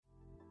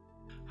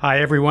Hi,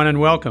 everyone,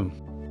 and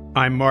welcome.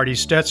 I'm Marty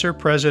Stetzer,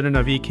 president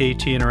of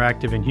EKT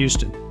Interactive in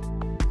Houston.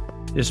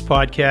 This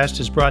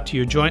podcast is brought to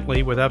you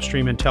jointly with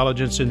Upstream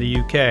Intelligence in the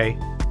UK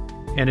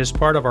and is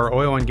part of our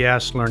Oil and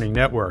Gas Learning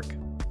Network.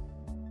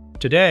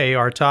 Today,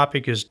 our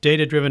topic is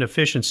data-driven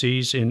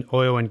efficiencies in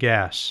oil and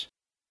gas.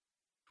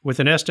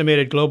 With an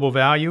estimated global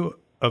value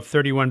of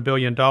 $31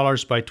 billion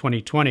by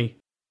 2020,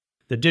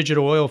 the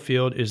digital oil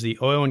field is the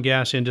oil and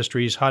gas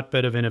industry's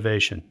hotbed of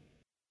innovation.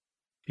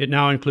 It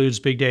now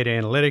includes big data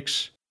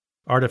analytics,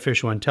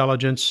 artificial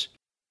intelligence,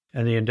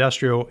 and the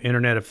Industrial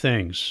Internet of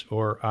Things,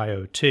 or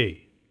IoT.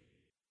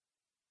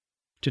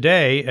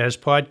 Today, as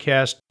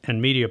podcast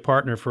and media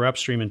partner for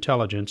Upstream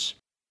Intelligence,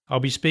 I'll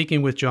be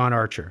speaking with John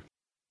Archer.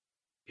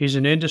 He's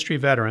an industry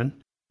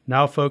veteran,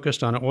 now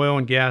focused on oil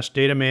and gas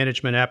data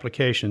management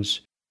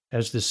applications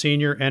as the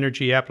Senior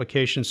Energy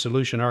Application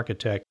Solution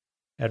Architect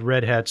at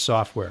Red Hat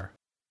Software.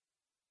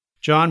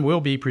 John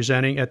will be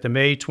presenting at the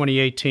May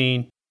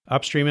 2018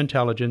 Upstream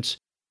Intelligence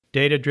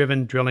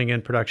Data-Driven Drilling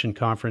and Production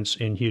Conference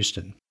in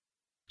Houston.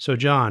 So,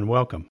 John,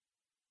 welcome.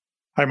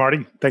 Hi,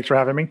 Marty. Thanks for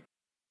having me.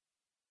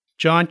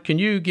 John, can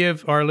you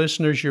give our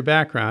listeners your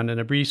background and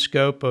a brief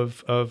scope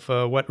of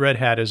what Red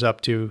Hat is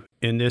up to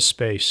in this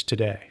space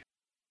today?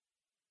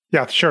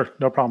 Yeah, sure.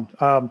 No problem.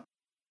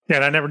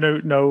 And I never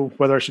know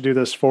whether I should do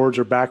this forwards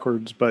or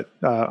backwards, but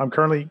I'm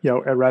currently,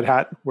 at Red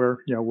Hat, where,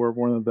 we're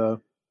one of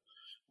the,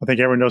 I think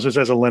everyone knows us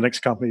as a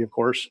Linux company, of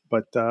course,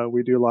 but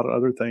we do a lot of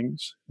other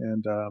things.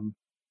 And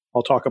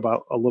I'll talk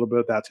about a little bit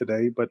of that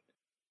today, but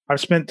I've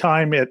spent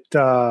time at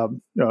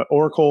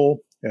Oracle,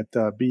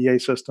 at BEA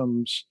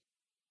Systems,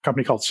 a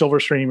company called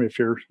Silverstream. If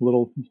you're a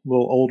little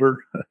older,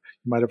 you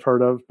might have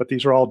heard of, but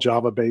these are all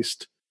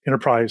Java-based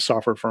enterprise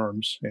software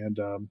firms. And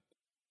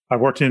I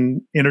worked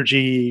in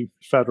energy,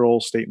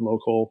 federal, state, and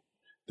local.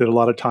 Did a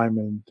lot of time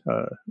in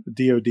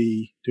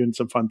DoD, doing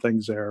some fun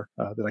things there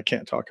that I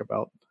can't talk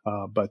about.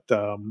 But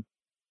in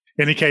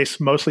any case,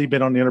 mostly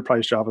been on the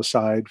enterprise Java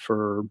side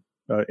for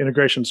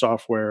integration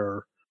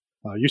software.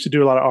 Used to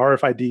do a lot of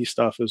RFID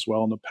stuff as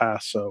well in the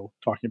past. So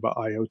talking about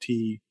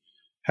IoT,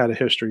 had a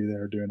history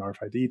there doing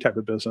RFID type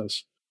of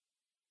business.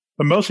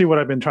 But mostly what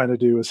I've been trying to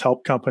do is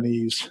help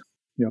companies,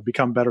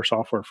 become better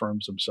software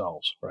firms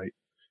themselves, right?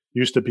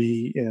 Used to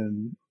be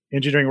in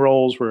engineering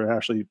roles where I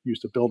actually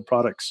used to build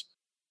products.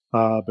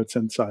 But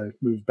since I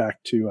moved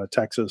back to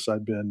Texas,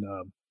 I've been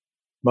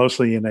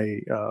mostly in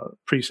a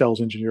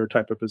pre-sales engineer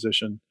type of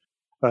position.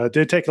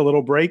 Did take a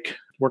little break,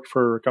 worked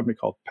for a company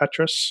called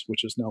Petrus,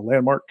 which is now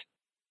Landmark,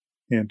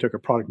 and took a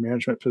product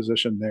management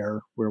position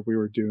there where we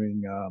were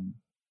doing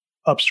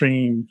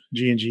upstream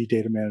G&G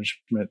data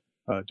management,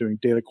 doing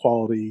data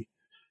quality,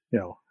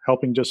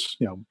 helping just,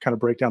 kind of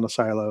break down the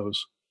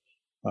silos,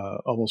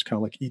 almost kind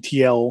of like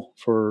ETL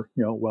for,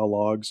 well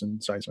logs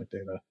and seismic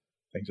data,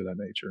 things of that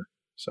nature.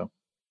 So,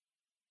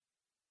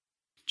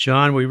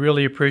 John, we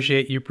really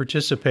appreciate you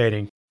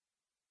participating.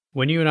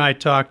 When you and I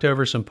talked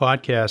over some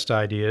podcast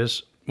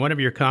ideas, one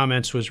of your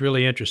comments was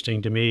really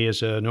interesting to me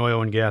as an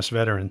oil and gas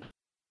veteran,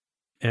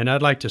 and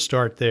I'd like to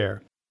start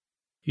there.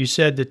 You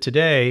said that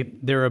today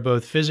there are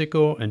both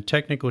physical and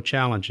technical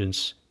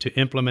challenges to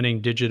implementing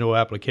digital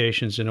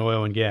applications in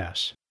oil and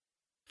gas.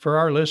 For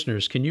our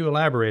listeners, can you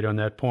elaborate on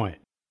that point?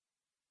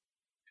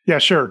 Yeah,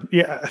 sure.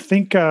 Yeah, I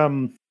think a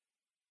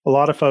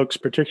lot of folks,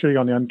 particularly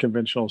on the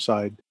unconventional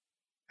side,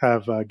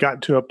 have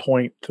gotten to a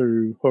point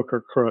through hook or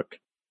crook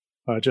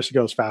just to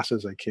go as fast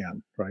as they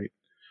can, right?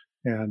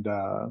 And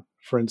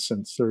for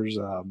instance, there's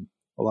a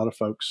lot of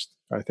folks,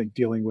 I think,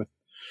 dealing with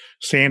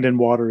sand and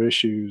water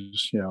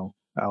issues,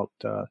 out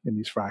in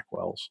these frac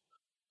wells.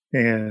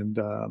 And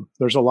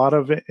there's a lot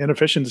of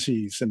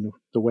inefficiencies in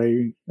the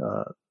way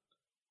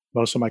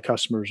most of my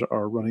customers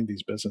are running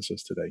these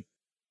businesses today.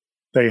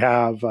 They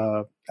have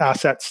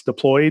assets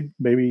deployed.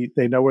 Maybe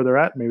they know where they're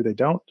at. Maybe they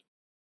don't.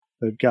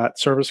 They've got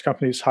service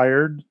companies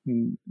hired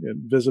and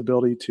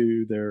visibility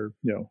to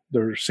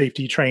their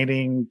safety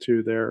training,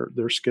 to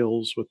their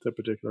skills with the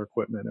particular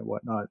equipment and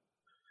whatnot.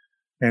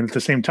 And at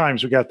the same time,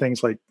 we got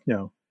things like,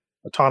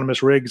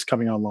 autonomous rigs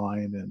coming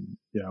online and,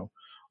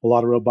 a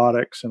lot of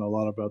robotics and a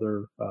lot of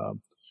other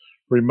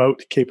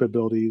remote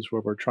capabilities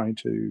where we're trying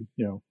to,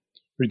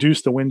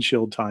 reduce the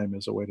windshield time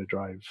as a way to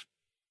drive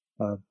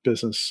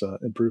business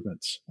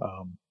improvements.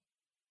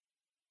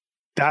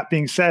 That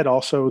being said,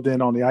 also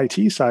then on the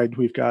IT side,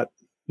 we've got,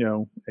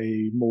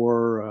 a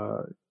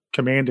more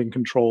command and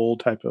control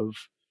type of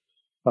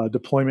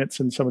deployments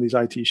in some of these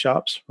IT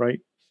shops,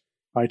 right?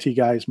 IT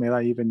guys may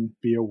not even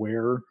be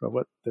aware of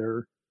what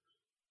their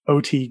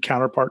OT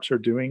counterparts are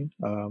doing.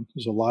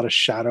 There's a lot of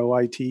shadow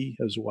IT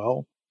as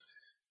well.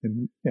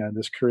 And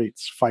this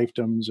creates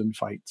fiefdoms and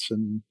fights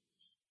and,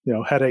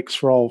 headaches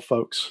for all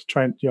folks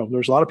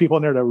there's a lot of people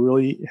in there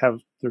that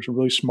there's some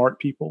really smart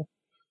people,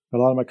 a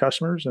lot of my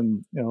customers.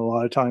 And, a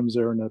lot of times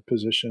they're in a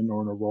position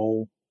or in a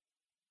role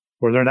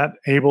where they're not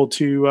able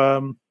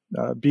to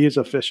be as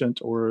efficient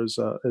or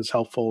as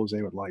helpful as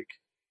they would like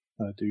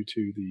due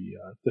to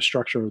the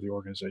structure of the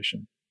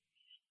organization.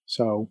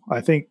 So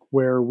I think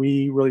where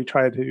we really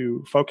try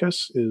to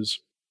focus is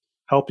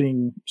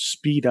helping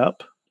speed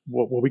up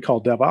what we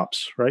call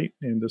DevOps, right?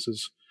 And this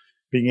is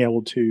being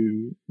able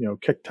to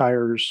kick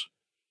tires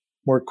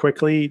more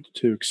quickly,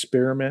 to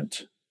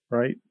experiment,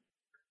 right?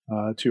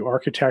 To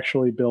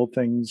architecturally build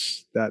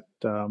things that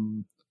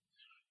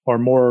are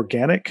more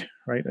organic,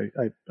 right?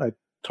 I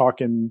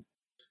talk in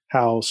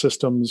how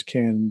systems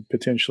can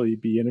potentially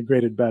be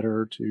integrated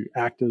better to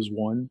act as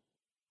one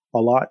a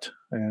lot,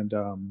 and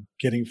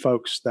getting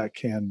folks that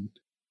can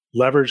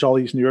leverage all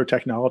these newer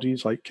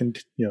technologies like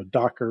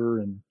Docker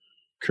and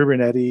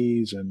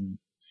Kubernetes and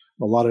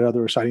a lot of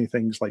other exciting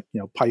things like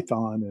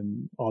Python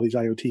and all these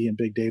IoT and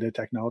big data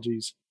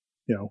technologies.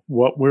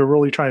 What we're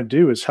really trying to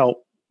do is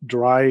help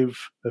drive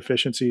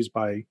efficiencies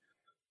by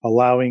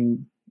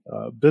allowing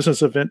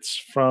business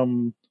events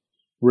from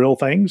real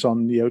things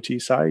on the OT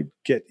side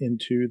get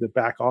into the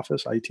back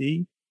office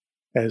IT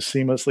as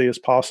seamlessly as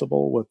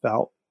possible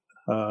without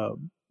uh,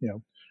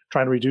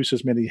 trying to reduce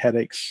as many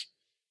headaches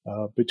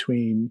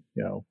between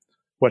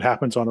what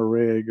happens on a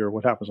rig or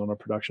what happens on a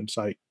production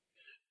site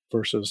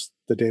versus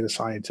the data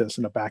scientists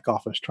in the back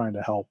office trying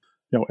to help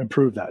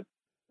improve that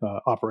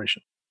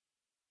operation.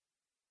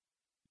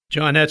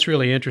 John, that's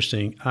really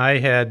interesting. I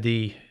had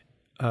the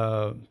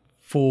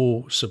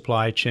full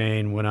supply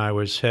chain when I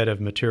was head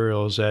of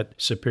materials at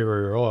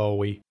Superior Oil.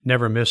 We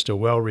never missed a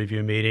well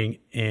review meeting,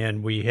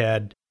 and we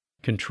had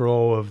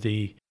control of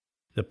the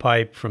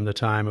pipe from the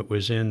time it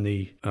was in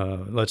the,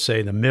 let's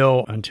say, the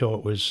mill until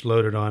it was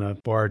loaded on a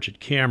barge at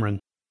Cameron.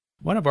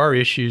 One of our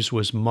issues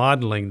was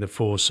modeling the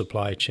full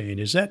supply chain.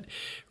 Is that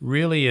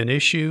really an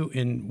issue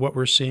in what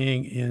we're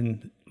seeing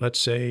in, let's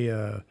say,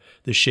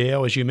 the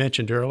shale, as you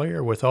mentioned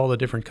earlier, with all the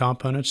different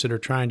components that are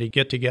trying to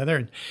get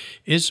together?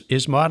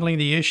 Is modeling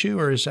the issue,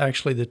 or is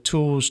actually the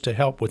tools to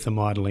help with the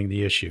modeling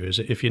the issue,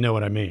 if you know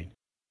what I mean?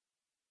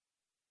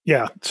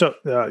 Yeah, so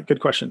good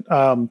question.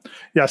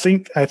 Yeah,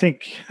 I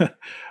think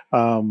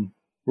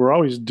we're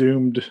always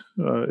doomed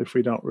if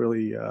we don't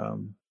really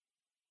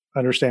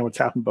understand what's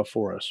happened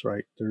before us,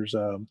 right? There's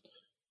a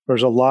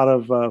lot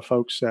of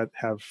folks that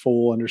have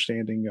full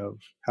understanding of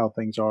how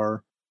things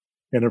are,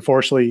 and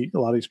unfortunately, a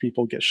lot of these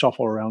people get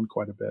shuffled around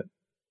quite a bit.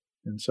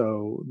 And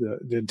so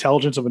the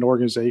intelligence of an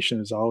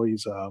organization is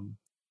always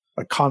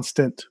a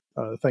constant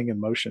thing in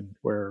motion.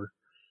 Where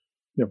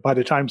by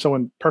the time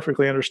someone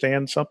perfectly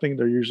understands something,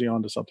 they're usually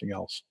on to something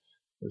else.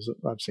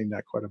 I've seen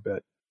that quite a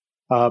bit.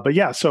 But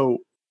yeah, so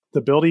the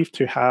ability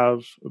to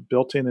have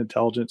built-in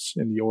intelligence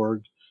in the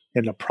org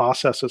and the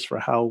processes for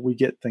how we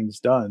get things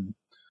done.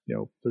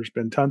 There's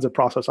been tons of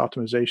process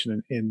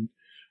optimization in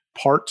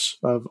parts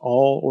of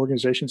all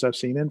organizations I've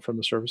seen in, from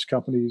the service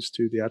companies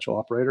to the actual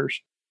operators.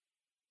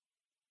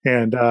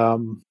 And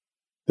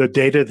the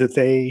data that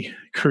they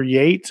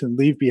create and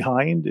leave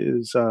behind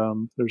is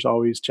there's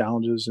always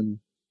challenges in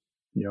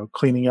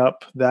cleaning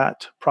up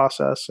that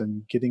process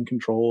and getting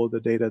control of the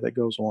data that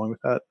goes along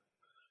with that.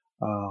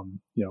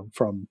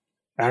 From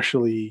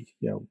actually,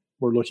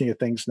 we're looking at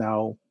things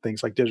now,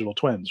 things like digital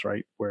twins,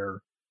 right?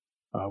 Where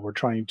we're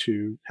trying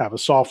to have a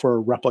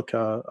software replica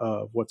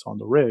of what's on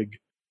the rig,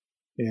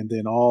 and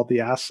then all the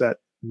asset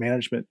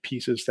management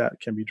pieces that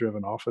can be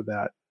driven off of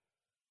that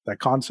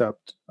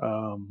concept.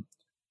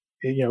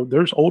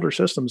 There's older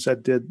systems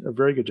that did a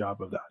very good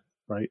job of that,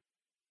 right?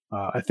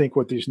 I think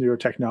with these newer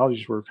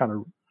technologies, we're kind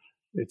of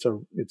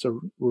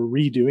we're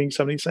redoing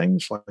some of these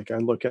things. Like I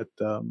look at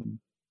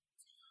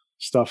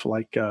stuff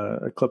like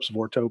Eclipse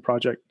Vorto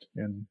project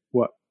and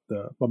what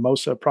the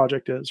Mimosa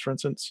project is, for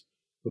instance,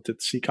 with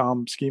its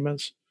CCOM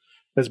schemas,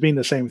 as being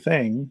the same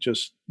thing.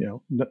 Just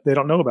they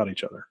don't know about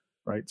each other,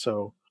 right?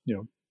 So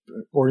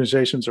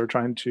organizations are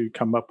trying to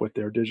come up with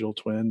their digital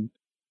twin,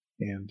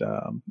 and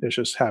it's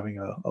just having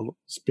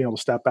being able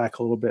to step back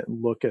a little bit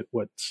and look at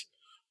what's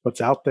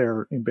out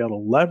there and be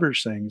able to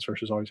leverage things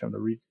versus always having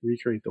to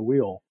recreate the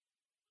wheel.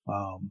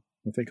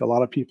 I think a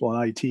lot of people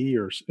in IT,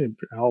 or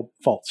I'll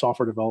fault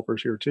software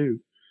developers here too.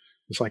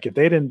 It's like if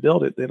they didn't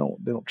build it, they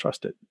don't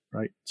trust it,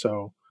 right?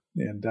 So,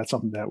 and that's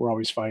something that we're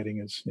always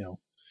fighting is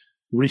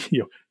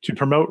to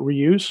promote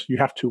reuse, you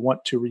have to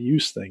want to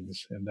reuse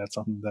things, and that's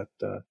something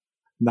that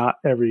not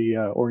every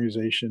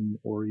organization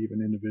or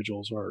even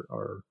individuals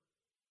are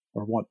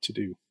want to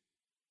do.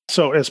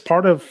 So, as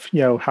part of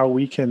how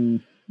we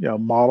can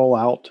model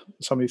out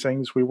some of these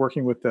things, we're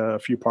working with a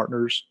few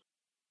partners.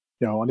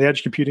 On the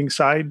edge computing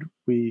side,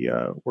 we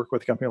work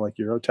with a company like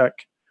Eurotech,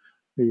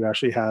 who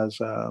actually has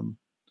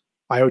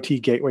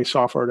IoT gateway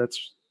software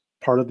that's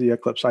part of the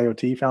Eclipse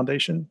IoT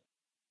Foundation.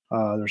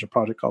 There's a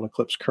project called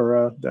Eclipse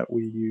Cura that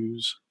we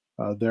use.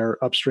 Their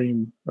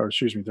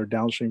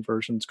downstream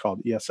versions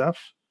called ESF,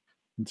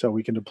 and so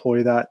we can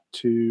deploy that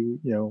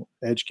to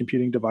edge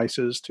computing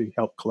devices to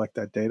help collect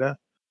that data.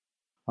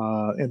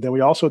 And then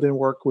we also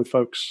work with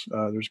folks.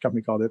 There's a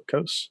company called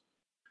Ipcos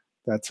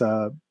that's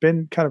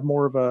been kind of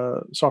more of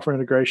a software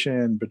integration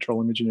and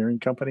petroleum engineering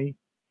company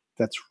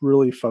that's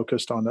really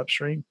focused on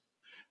upstream.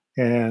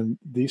 And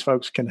these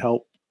folks can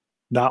help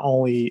not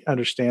only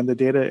understand the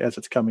data as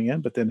it's coming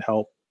in, but then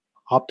help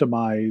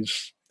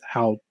optimize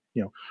how,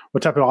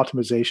 what type of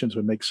optimizations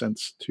would make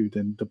sense to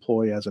then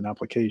deploy as an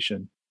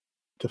application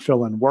to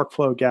fill in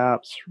workflow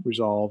gaps,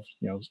 resolve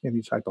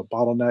any type of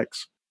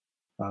bottlenecks.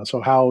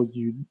 So how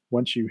you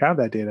once you have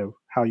that data,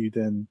 how you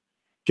then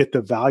get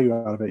the value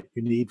out of it,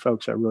 you need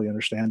folks that really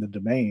understand the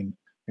domain,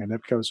 and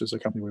EPCOS is a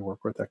company we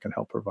work with that can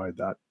help provide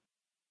that.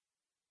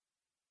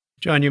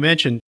 John, you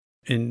mentioned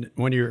in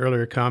one of your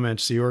earlier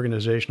comments the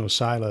organizational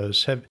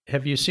silos.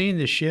 Have you seen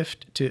the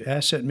shift to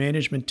asset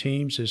management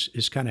teams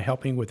is kind of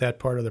helping with that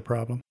part of the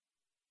problem?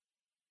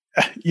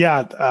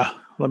 Yeah,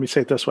 let me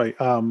say it this way.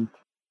 A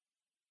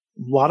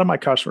lot of my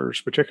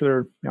customers,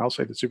 particularly I'll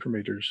say the super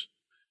majors,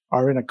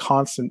 are in a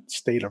constant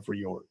state of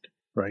reorg,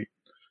 right?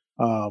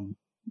 Um,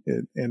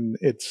 and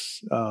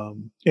it's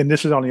and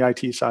this is on the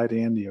IT side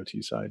and the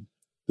OT side.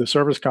 The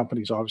service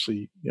companies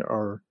obviously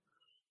are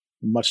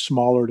much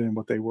smaller than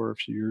what they were a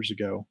few years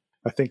ago.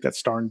 I think that's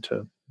starting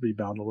to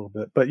rebound a little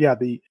bit. But yeah,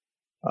 the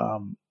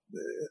um,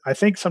 I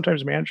think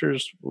sometimes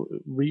managers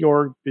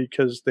reorg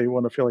because they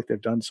want to feel like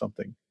they've done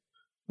something.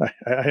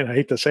 I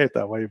hate to say it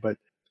that way, but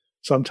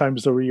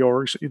sometimes the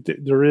reorgs,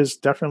 there is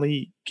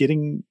definitely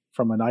getting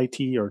from an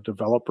IT or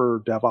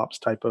developer DevOps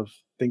type of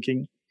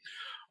thinking.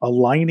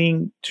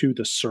 Aligning to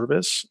the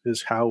service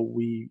is how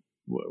we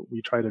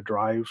try to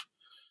drive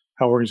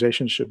how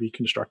organizations should be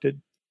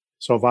constructed.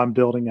 So if I'm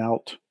building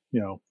out,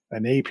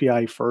 an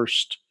API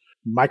first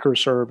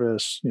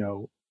microservice,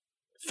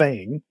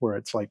 thing where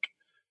it's like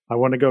I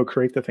want to go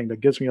create the thing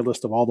that gives me a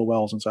list of all the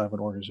wells inside of an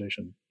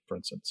organization, for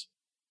instance.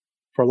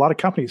 For a lot of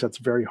companies, that's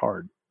very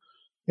hard,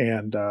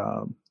 and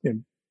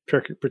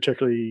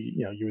particularly,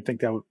 you would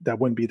think that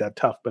wouldn't be that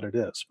tough, but it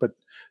is. But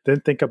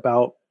then think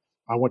about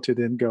I want to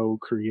then go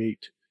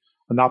create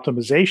an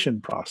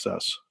optimization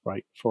process,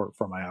 right, for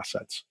my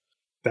assets.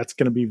 That's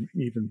going to be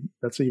even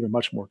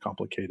much more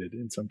complicated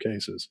in some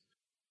cases.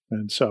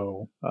 And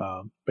so,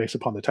 based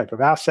upon the type of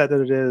asset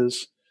that it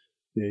is,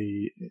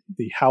 the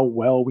how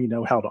well we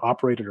know how to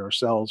operate it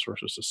ourselves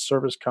versus the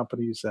service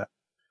companies that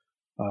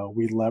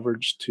we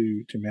leverage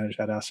to manage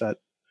that asset.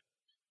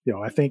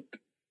 I think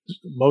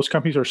most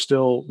companies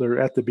they're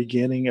at the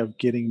beginning of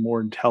getting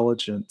more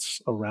intelligence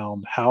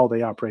around how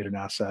they operate an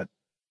asset.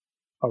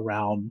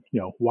 Around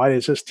why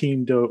does this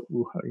team do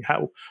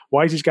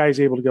why is these guys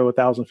able to go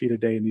 1,000 feet a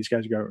day and these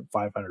guys go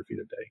 500 feet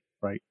a day,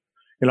 right?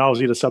 And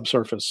obviously the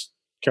subsurface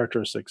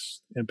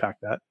characteristics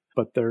impact that,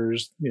 but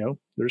there's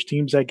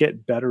teams that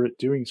get better at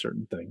doing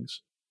certain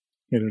things,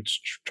 and it's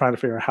trying to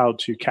figure out how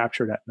to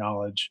capture that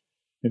knowledge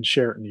and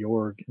share it in the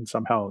org and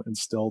somehow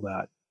instill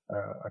that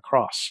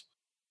across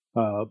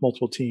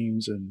multiple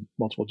teams and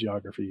multiple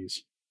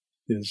geographies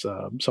is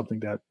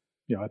something that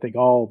I think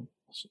all,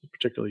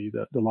 particularly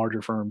the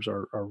larger firms,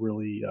 are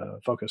really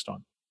focused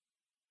on.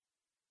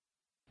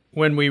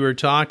 When we were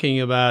talking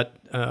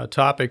about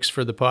topics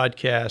for the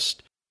podcast,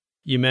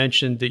 you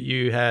mentioned that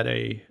you had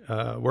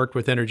worked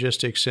with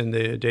Energistics in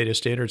the data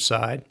standards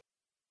side,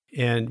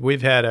 and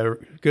we've had a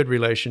good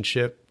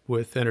relationship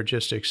with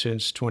Energistics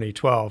since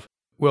 2012.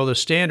 Will the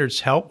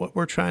standards help what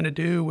we're trying to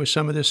do with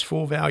some of this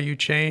full value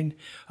chain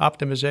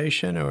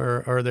optimization,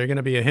 or are they going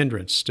to be a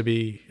hindrance to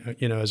be,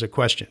 as a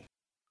question?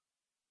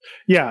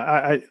 Yeah,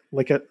 I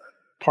like a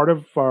part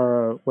of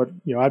our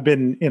I've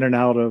been in and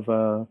out of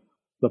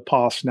the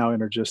POS, now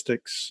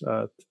Energistics,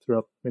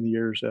 throughout many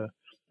years. I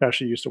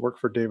actually used to work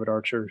for David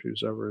Archer,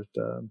 who's over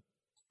at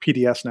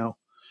PDS now,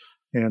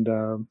 and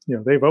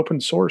they've open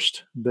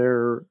sourced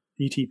their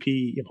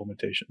ETP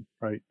implementation,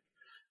 right?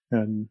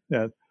 And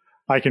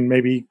I can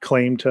maybe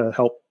claim to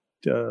help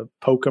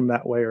poke them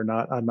that way or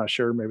not. I'm not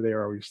sure. Maybe they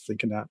are always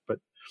thinking that, but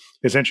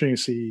it's interesting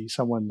to see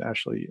someone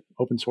actually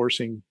open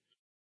sourcing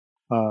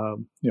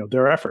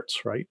their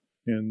efforts, right?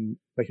 And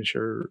making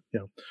sure,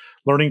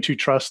 learning to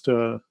trust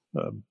an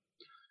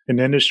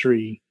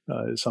industry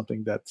is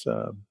something that's,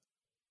 I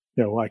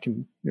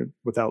can,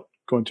 without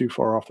going too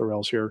far off the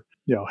rails here,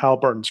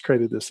 Halliburton's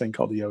created this thing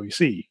called the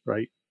OEC,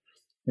 right?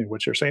 In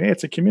which they're saying, hey,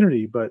 it's a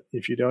community, but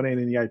if you donate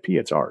any IP,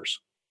 it's ours.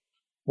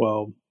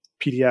 Well,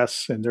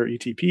 PDS and their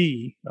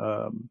ETP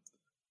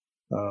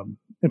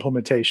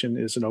implementation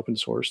is an open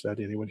source that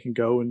anyone can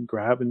go and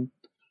grab and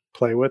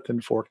play with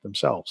and fork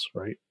themselves,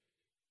 right?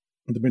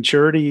 The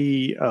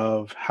maturity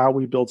of how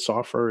we build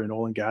software in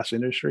oil and gas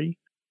industry,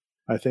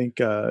 I think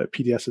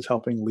PDS is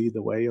helping lead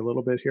the way a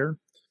little bit here.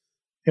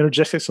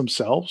 Energistics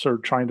themselves are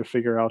trying to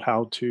figure out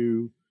how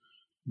to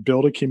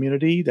build a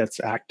community that's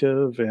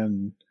active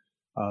and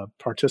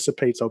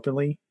participates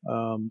openly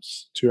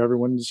to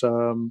everyone's,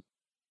 all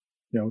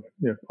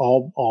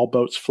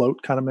boats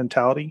float kind of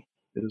mentality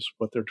is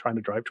what they're trying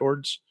to drive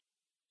towards.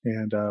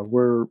 And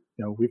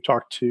we've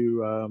talked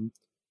to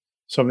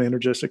some of the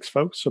Energistics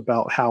folks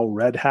about how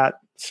Red Hat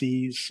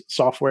sees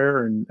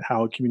software and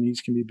how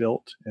communities can be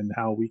built and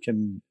how we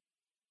can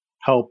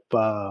help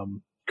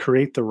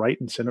create the right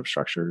incentive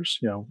structures.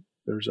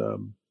 There's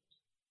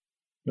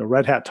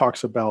Red Hat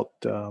talks about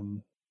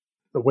the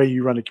way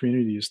you run a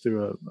community is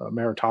through a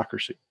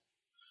meritocracy,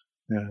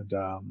 and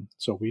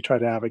so we try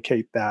to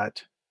advocate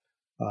that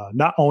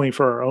not only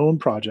for our own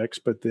projects,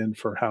 but then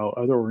for how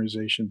other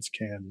organizations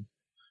can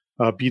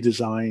be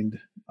designed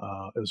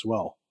as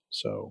well.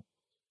 So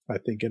I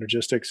think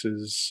Energistics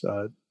has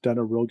done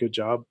a real good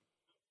job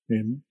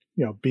in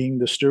being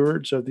the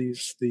stewards of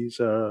these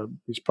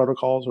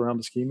protocols around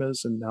the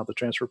schemas and now the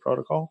transfer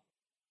protocol,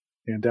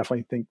 and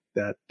definitely think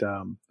that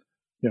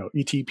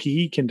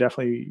ETP can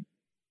definitely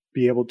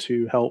be able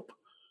to help,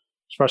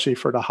 especially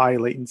for the high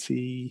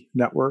latency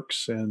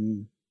networks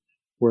and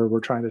where we're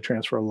trying to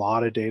transfer a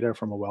lot of data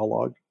from a well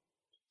log.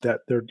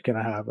 That they're going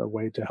to have a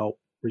way to help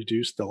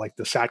reduce the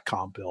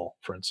SATCOM bill,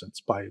 for instance,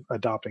 by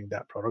adopting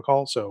that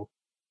protocol. So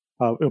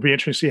it'll be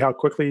interesting to see how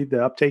quickly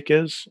the uptake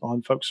is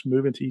on folks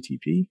moving to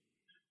ETP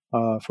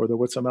for the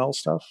WITSML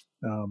stuff.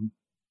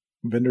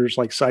 Vendors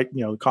like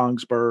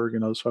Kongsberg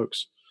and those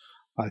folks,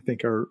 I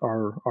think are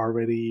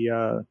already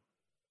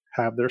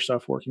have their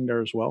stuff working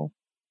there as well.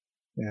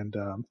 And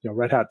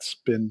Red Hat's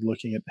been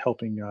looking at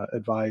helping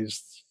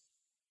advise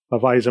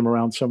them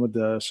around some of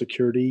the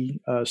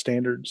security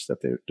standards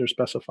that they're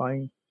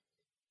specifying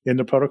in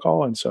the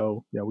protocol. And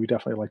so, we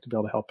definitely like to be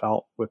able to help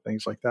out with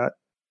things like that.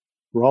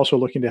 We're also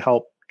looking to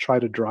help try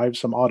to drive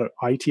some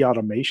IT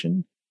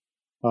automation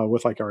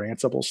with our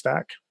Ansible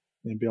stack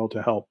and be able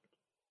to help,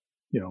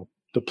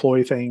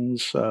 deploy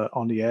things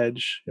on the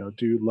edge,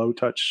 do low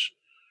touch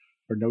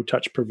or no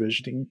touch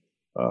provisioning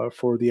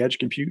for the edge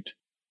compute,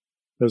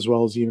 as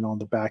well as even on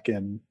the back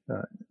end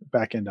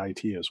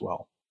IT as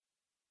well.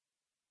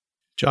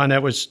 John,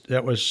 that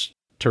was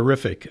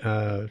terrific.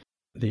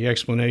 The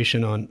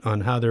explanation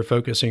on how they're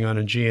focusing on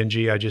a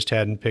G&G I just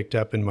hadn't picked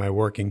up in my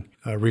working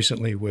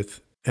recently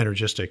with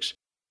Energistics.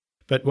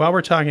 But while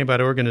we're talking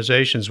about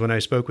organizations, when I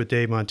spoke with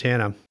Dave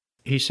Montana,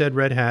 he said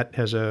Red Hat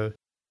has a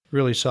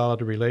really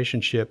solid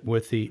relationship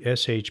with the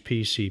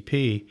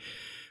SHPCP,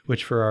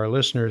 which for our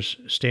listeners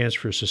stands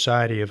for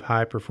Society of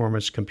High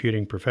Performance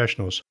Computing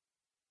Professionals.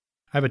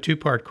 I have a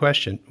two-part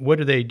question. What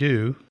do they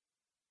do?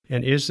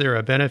 And is there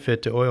a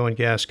benefit to oil and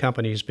gas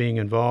companies being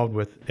involved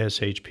with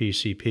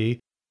SHPCP?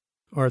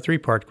 Or a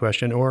three-part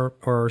question, or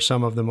are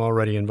some of them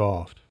already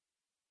involved?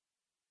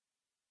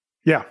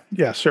 Yeah,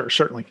 sure,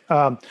 certainly.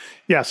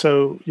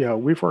 So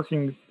we're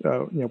working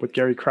with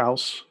Gary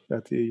Krause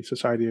at the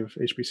Society of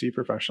HPC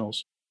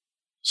Professionals.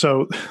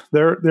 So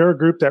they're a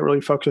group that really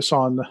focus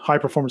on high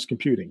performance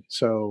computing.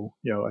 So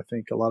I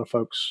think a lot of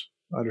folks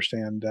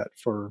understand that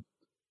for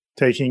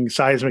taking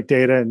seismic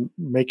data and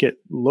make it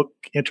look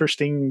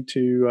interesting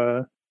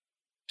to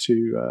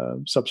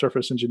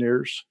subsurface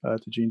engineers,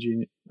 to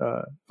G&G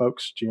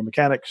folks,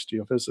 geomechanics,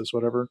 geophysicists,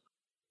 whatever,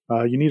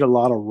 you need a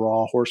lot of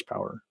raw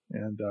horsepower.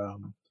 And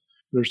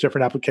there's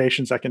different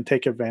applications that can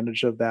take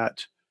advantage of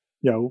that.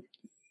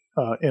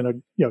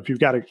 If you've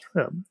got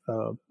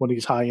one of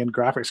these high-end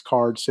graphics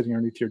cards sitting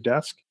underneath your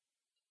desk,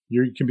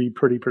 you can be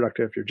pretty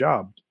productive at your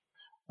job.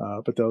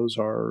 But those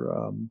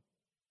are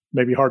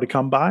maybe hard to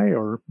come by,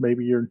 or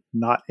maybe you're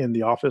not in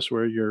the office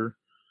where your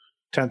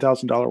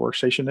 $10,000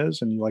 workstation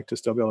is, and you like to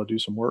still be able to do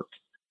some work.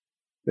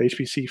 The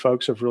HPC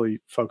folks have really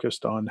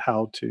focused on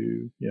how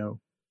to,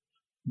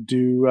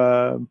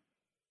 do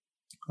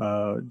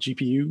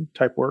GPU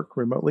type work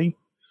remotely,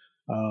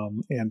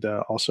 and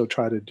also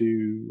try to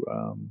do,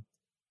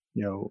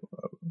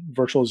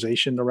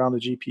 virtualization around the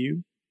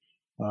GPU.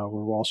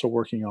 We're also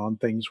working on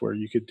things where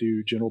you could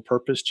do general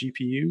purpose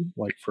GPU,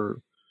 like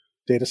for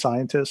data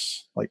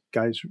scientists, like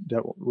guys that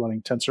are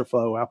running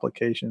TensorFlow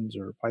applications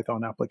or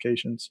Python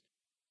applications,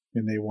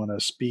 and they want to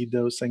speed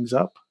those things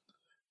up.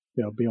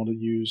 Be able to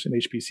use an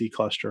HPC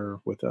cluster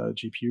with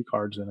GPU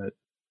cards in it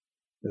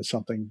is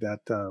something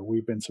that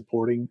we've been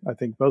supporting. I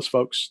think most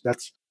folks,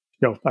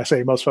 I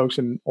say most folks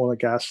in oil and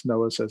gas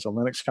know us as a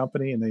Linux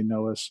company, and they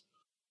know us,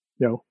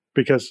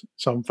 because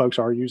some folks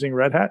are using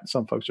Red Hat,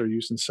 some folks are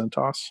using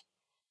CentOS,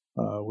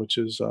 which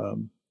is,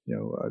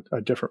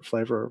 a different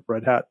flavor of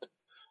Red Hat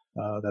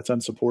that's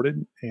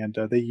unsupported. And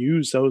they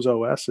use those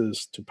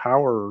OSs to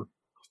power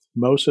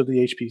most of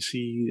the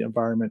HPC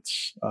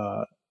environments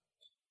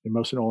in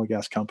most of the oil and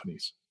gas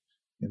companies.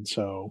 And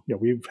so,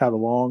 we've had a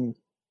long,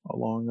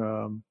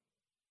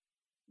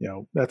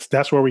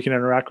 that's where we can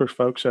interact with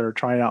folks that are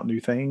trying out new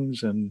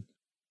things and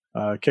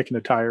kicking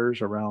the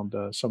tires around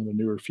some of the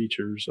newer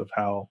features of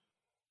how,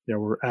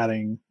 we're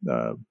adding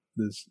the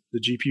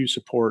GPU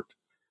support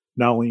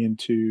not only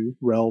into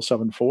RHEL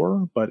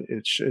 7.4, but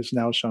it's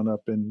now shown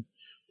up in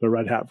the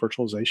Red Hat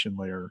virtualization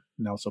layer.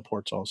 Now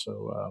supports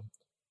also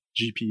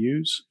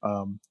GPUs.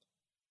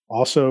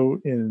 Also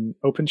in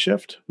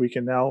OpenShift, we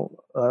can now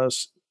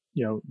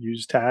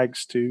use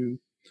tags to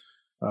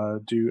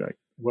do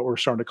what we're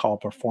starting to call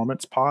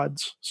performance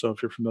pods. So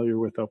if you're familiar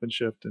with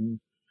OpenShift and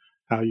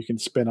how you can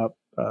spin up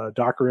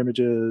Docker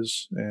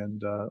images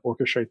and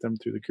orchestrate them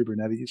through the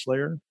Kubernetes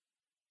layer,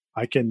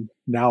 I can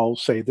now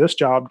say this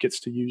job gets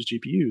to use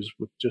GPUs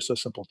with just a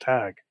simple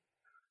tag.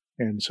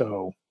 And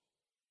so,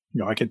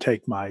 I can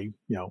take my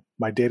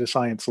data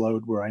science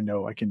load where I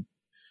know I can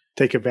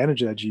take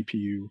advantage of that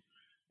GPU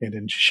and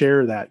then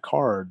share that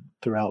card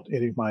throughout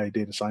any of my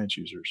data science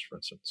users, for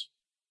instance.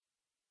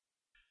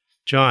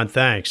 John,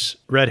 thanks.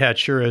 Red Hat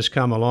sure has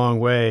come a long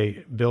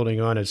way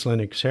building on its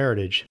Linux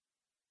heritage.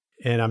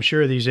 And I'm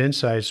sure these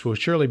insights will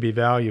surely be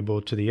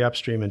valuable to the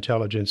Upstream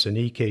Intelligence and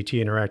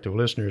EKT Interactive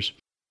listeners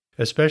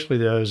especially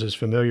those as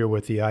familiar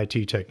with the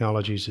IT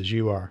technologies as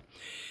you are.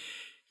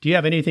 Do you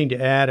have anything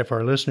to add if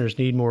our listeners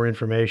need more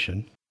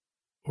information?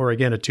 Or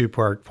again, a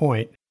two-part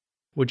point,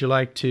 would you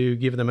like to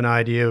give them an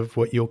idea of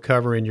what you'll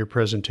cover in your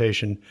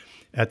presentation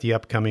at the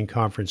upcoming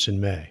conference in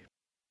May?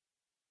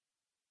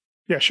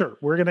 Yeah, sure.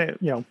 We're going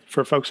to,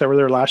 for folks that were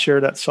there last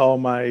year that saw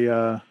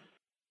my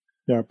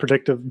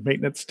predictive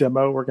maintenance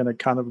demo, we're going to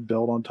kind of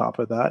build on top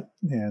of that.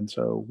 And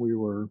so we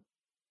were,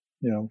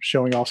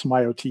 showing off some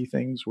IoT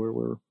things where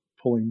we're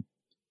pulling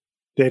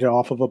data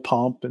off of a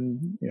pump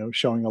and,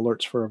 showing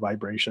alerts for a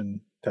vibration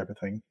type of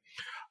thing.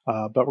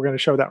 But we're going to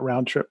show that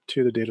round trip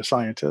to the data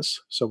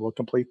scientists. So we'll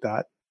complete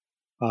that.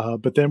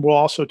 But then we'll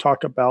also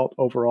talk about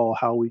overall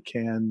how we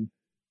can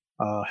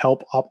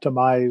help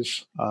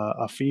optimize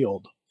a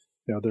field.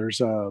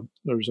 There's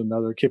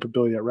another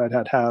capability that Red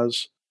Hat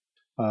has.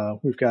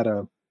 We've got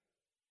a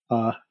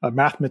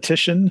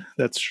mathematician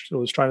that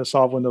was trying to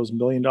solve one of those $1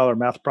 million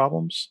math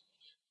problems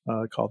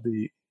called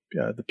the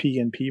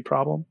PNP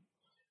problem.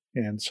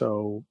 And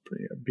so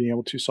being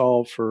able to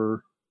solve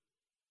for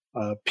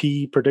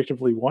P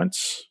predictably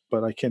once,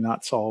 but I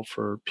cannot solve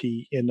for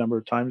P n number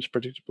of times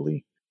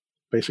predictably.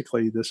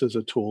 Basically, this is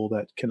a tool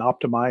that can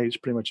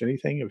optimize pretty much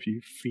anything if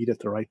you feed it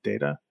the right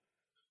data.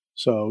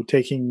 So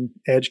taking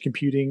edge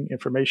computing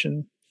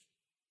information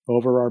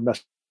over our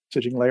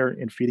messaging layer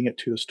and feeding it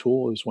to this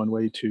tool is one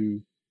way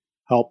to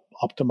help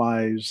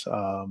optimize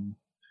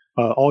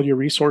all your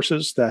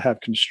resources that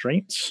have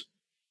constraints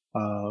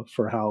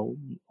for how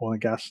oil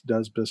and gas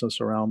does business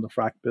around the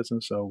frac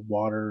business. So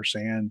water,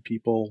 sand,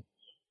 people,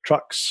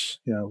 trucks,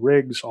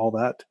 rigs, all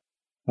that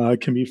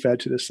can be fed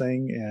to this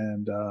thing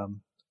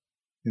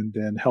and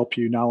then help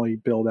you not only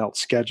build out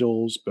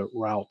schedules but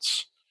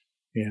routes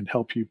and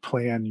help you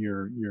plan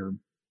your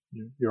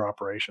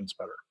operations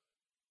better.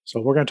 So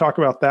we're going to talk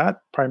about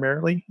that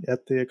primarily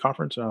at the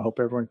conference, and I hope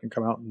everyone can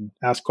come out and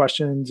ask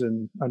questions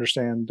and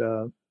understand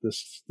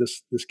this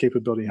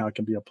capability and how it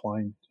can be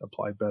applied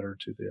better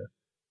to the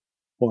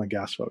oil and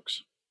gas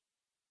folks.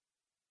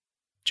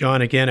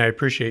 John, again, I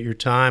appreciate your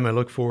time. I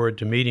look forward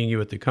to meeting you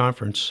at the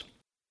conference.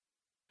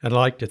 I'd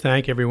like to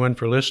thank everyone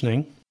for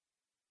listening.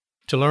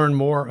 To learn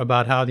more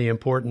about how the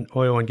important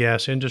oil and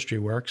gas industry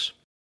works,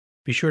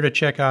 be sure to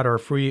check out our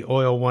free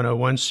Oil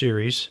 101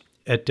 series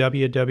at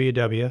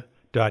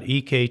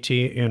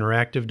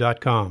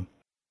www.ektinteractive.com.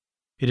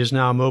 It is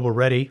now mobile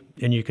ready,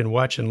 and you can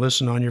watch and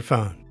listen on your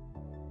phone.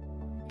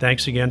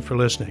 Thanks again for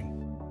listening.